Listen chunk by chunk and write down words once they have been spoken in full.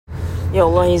Ya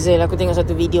Allah Hazel, aku tengok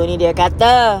satu video ni. Dia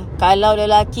kata kalau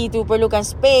lelaki tu perlukan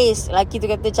space, lelaki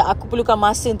tu kata, Cak, aku perlukan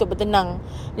masa untuk bertenang.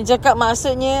 Dia cakap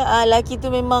maksudnya lelaki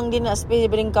tu memang dia nak space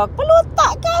daripada kau. Kepala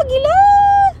otak kau gila.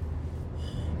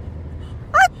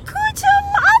 Aku macam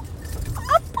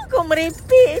apa kau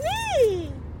merepek ni?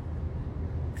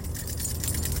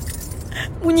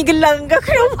 Bunyi gelang kau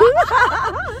kenapa?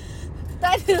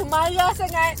 Tak ada, marah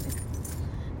sangat.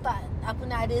 Tak, aku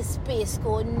nak ada space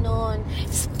konon.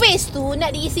 Space tu nak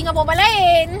diisi dengan perempuan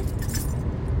lain.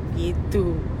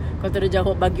 Itu. Kau terus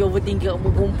jawab bagi overthinking kat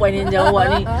perempuan yang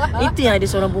jawab ni. Itu yang ada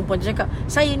seorang perempuan cakap,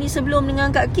 saya ni sebelum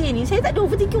dengan Kak K ni, saya tak ada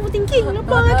overthinking.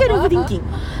 Lepas kan ada overthinking.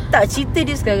 Tak, cerita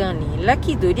dia sekarang ni,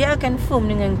 lelaki tu dia akan firm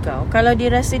dengan kau kalau dia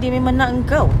rasa dia memang nak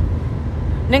engkau.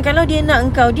 Dan kalau dia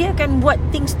nak engkau, dia akan buat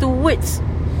things towards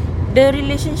the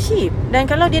relationship. Dan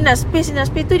kalau dia nak space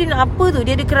tu, dia nak apa tu?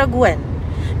 Dia ada keraguan.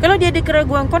 Kalau dia ada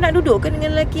keraguan, kau nak duduk ke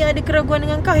dengan lelaki yang ada keraguan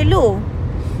dengan kau? Hello.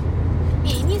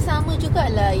 Ini sama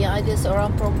jugalah yang ada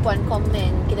seorang perempuan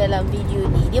komen ke dalam video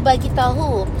ni. Dia bagi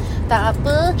tahu, tak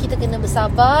apa, kita kena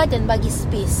bersabar dan bagi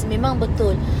space. Memang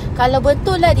betul. Kalau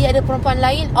betul lah dia ada perempuan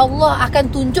lain, Allah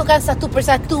akan tunjukkan satu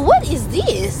persatu. What is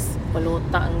this?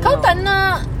 Pelotak Kau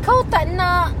tak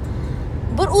nak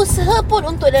berusaha pun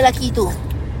untuk lelaki tu.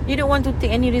 You don't want to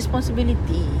take any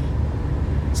responsibility.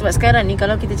 Sebab sekarang ni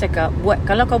kalau kita cakap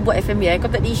kalau kau buat FMBI,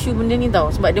 kau tak ada isu benda ni tau.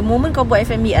 Sebab the moment kau buat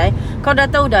FMBI, kau dah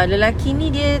tahu dah lelaki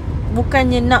ni dia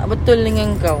bukannya nak betul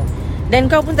dengan kau. Dan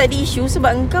kau pun tak ada isu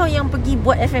sebab engkau yang pergi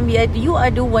buat FMBI tu. You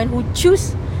are the one who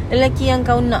choose lelaki yang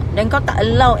kau nak. Dan kau tak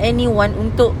allow anyone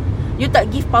untuk, you tak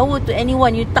give power to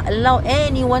anyone. You tak allow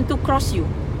anyone to cross you.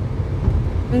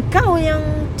 Engkau yang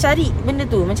cari benda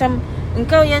tu. Macam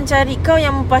engkau yang cari, kau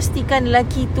yang memastikan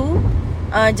lelaki tu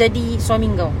jadi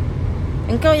suami kau.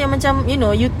 Engkau yang macam,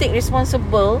 you take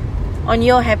responsible on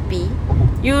your happy.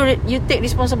 You take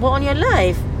responsible on your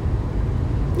life.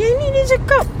 Yang ni dia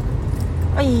cakap,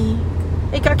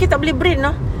 Kak K tak boleh brain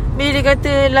lah. Bila dia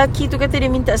kata lelaki tu kata dia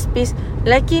minta space,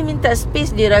 lelaki minta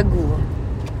space, dia ragu.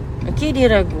 Okay, dia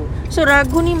ragu. So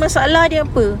ragu ni masalah dia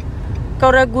apa?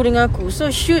 Kau ragu dengan aku. So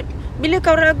bila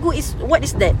kau ragu, what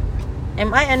is that?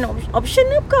 Am I an option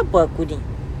ke apa aku ni?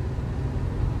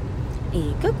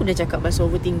 Kan aku dah cakap pasal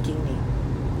overthinking ni.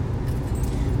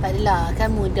 Tak adalah,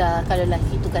 kan mudah. Kalau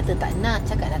lelaki tu kata tak nak,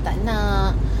 cakaplah tak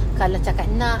nak. Kalau cakap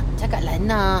nak, cakaplah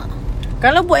nak.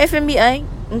 Kalau buat FMBI,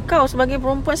 engkau sebagai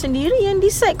perempuan sendiri yang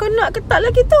decide kau nak ke tak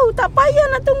lelaki tu. Tak payah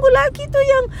nak tunggu lelaki tu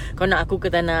yang kau nak aku ke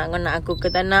tak nak, kau nak aku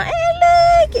ke tak nak.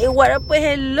 What apa?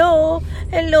 Hello,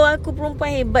 aku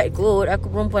perempuan hebat kot. Aku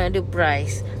perempuan ada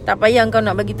price. Tak payah kau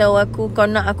nak bagi tahu aku kau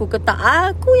nak aku ke tak.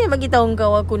 Aku yang bagi tahu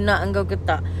kau aku nak engkau ke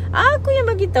tak. Aku yang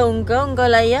bagi tahu kau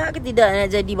layak ke tidak nak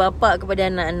jadi bapa kepada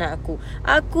anak-anak aku.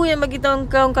 Aku yang bagi tahu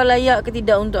kau layak ke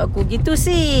tidak untuk aku. Gitu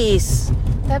sis.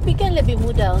 Tapi kan lebih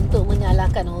mudah untuk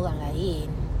menyalahkan orang lain.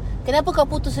 Kenapa kau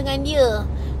putus dengan dia?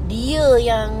 Dia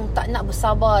yang tak nak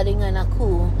bersabar dengan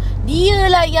aku.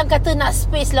 Dialah yang kata nak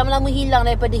space, lama-lama hilang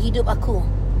daripada hidup aku.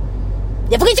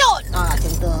 Dia pengecut.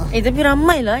 Macam tu. Tapi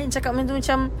ramai lah yang cakap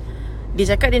macam dia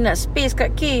cakap dia nak space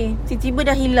kat K,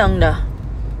 tiba-tiba dah hilang dah.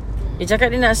 Dia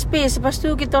cakap dia nak space, lepas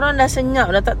tu kita orang dah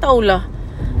senyap dah, tak tahulah.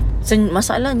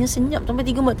 Masalahnya senyap sampai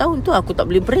 3-4 tahun tu aku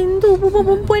tak boleh brain tu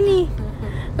perempuan ni.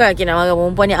 Kan nak marah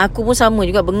perempuan ni. Aku pun sama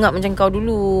juga, bengap macam kau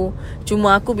dulu.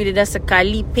 Cuma aku bila dah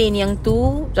sekali pain yang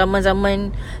tu,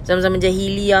 zaman-zaman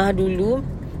jahiliah dulu,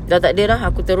 dah tak ada dah.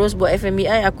 Aku terus buat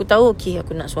FMBI. Aku tahu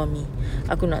aku nak suami.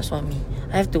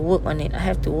 I have to work on it.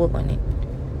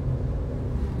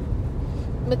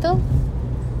 Betul?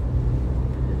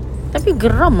 Tapi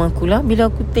geram akulah bila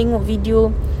aku tengok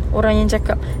video orang yang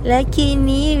cakap lelaki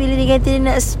ni bila dia kata dia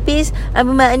nak space,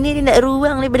 apa makna dia nak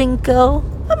ruang daripada kau?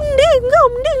 Benda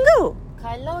kau.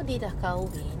 Kalau dia dah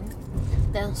kahwin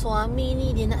dan suami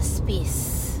ni dia nak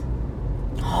space,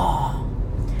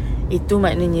 itu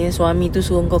maknanya suami tu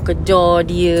suruh kau kejar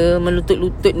dia,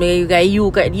 melutut-lutut,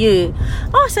 merayu-rayu kat dia.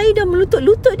 Saya dah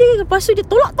melutut-lutut dia, lepas tu dia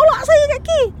tolak-tolak saya kat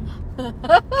K.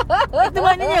 Itu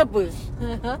maknanya apa?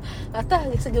 Atas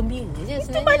rasa gembira je sebenarnya.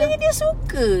 Itu maknanya dia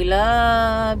suka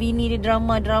lah bini dia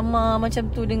drama-drama macam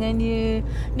tu dengan dia.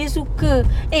 Dia suka.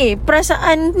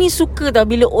 Perasaan ni suka tau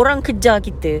bila orang kejar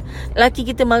kita. Laki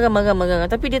kita marah-marah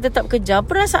tapi dia tetap kejar.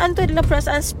 Perasaan tu adalah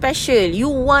perasaan special. You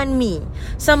want me,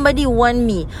 somebody want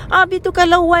me. Habis tu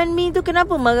kalau want me tu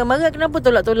kenapa marah-marah, kenapa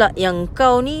tolak-tolak? Yang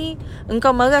kau ni,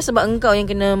 engkau marah sebab engkau yang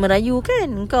kena merayu kan.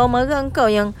 Engkau marah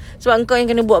sebab engkau yang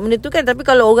kena buat benda tu kan. Tapi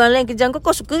kalau orang lain kejar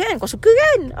kau suka kan?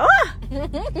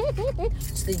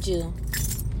 Setuju.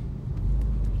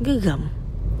 Geram.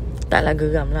 Taklah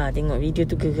geram lah. Tengok video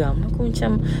tu geram. Aku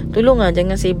macam, tolonglah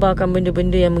jangan sebarkan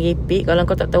benda-benda yang merepek kalau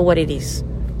kau tak tahu what it is.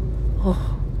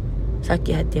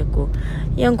 Sakit hati aku.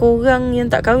 Yang korang yang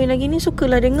tak kahwin lagi ni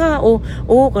sukalah dengar, Oh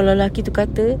kalau lelaki tu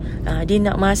kata dia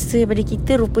nak masa pada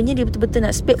kita, rupanya dia betul-betul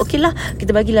nak space. Okey lah, kita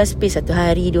bagilah space 1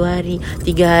 hari, 2 hari,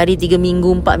 3 hari, 3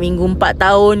 minggu, 4 minggu, 4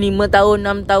 tahun, 5 tahun,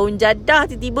 6 tahun. Jadah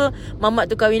tiba-tiba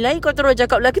mamat tu kahwin lain, kau terus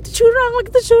cakap lelaki tu curang.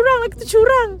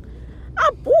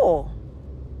 Apa?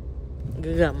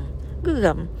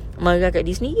 Geram. Marah kat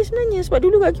diri sendiri sebenarnya. Sebab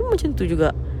dulu kat Kim macam tu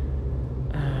juga.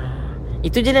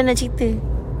 Itu je lah nak cerita.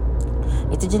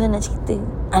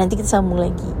 Nanti kita sambung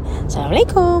lagi.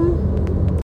 Assalamualaikum.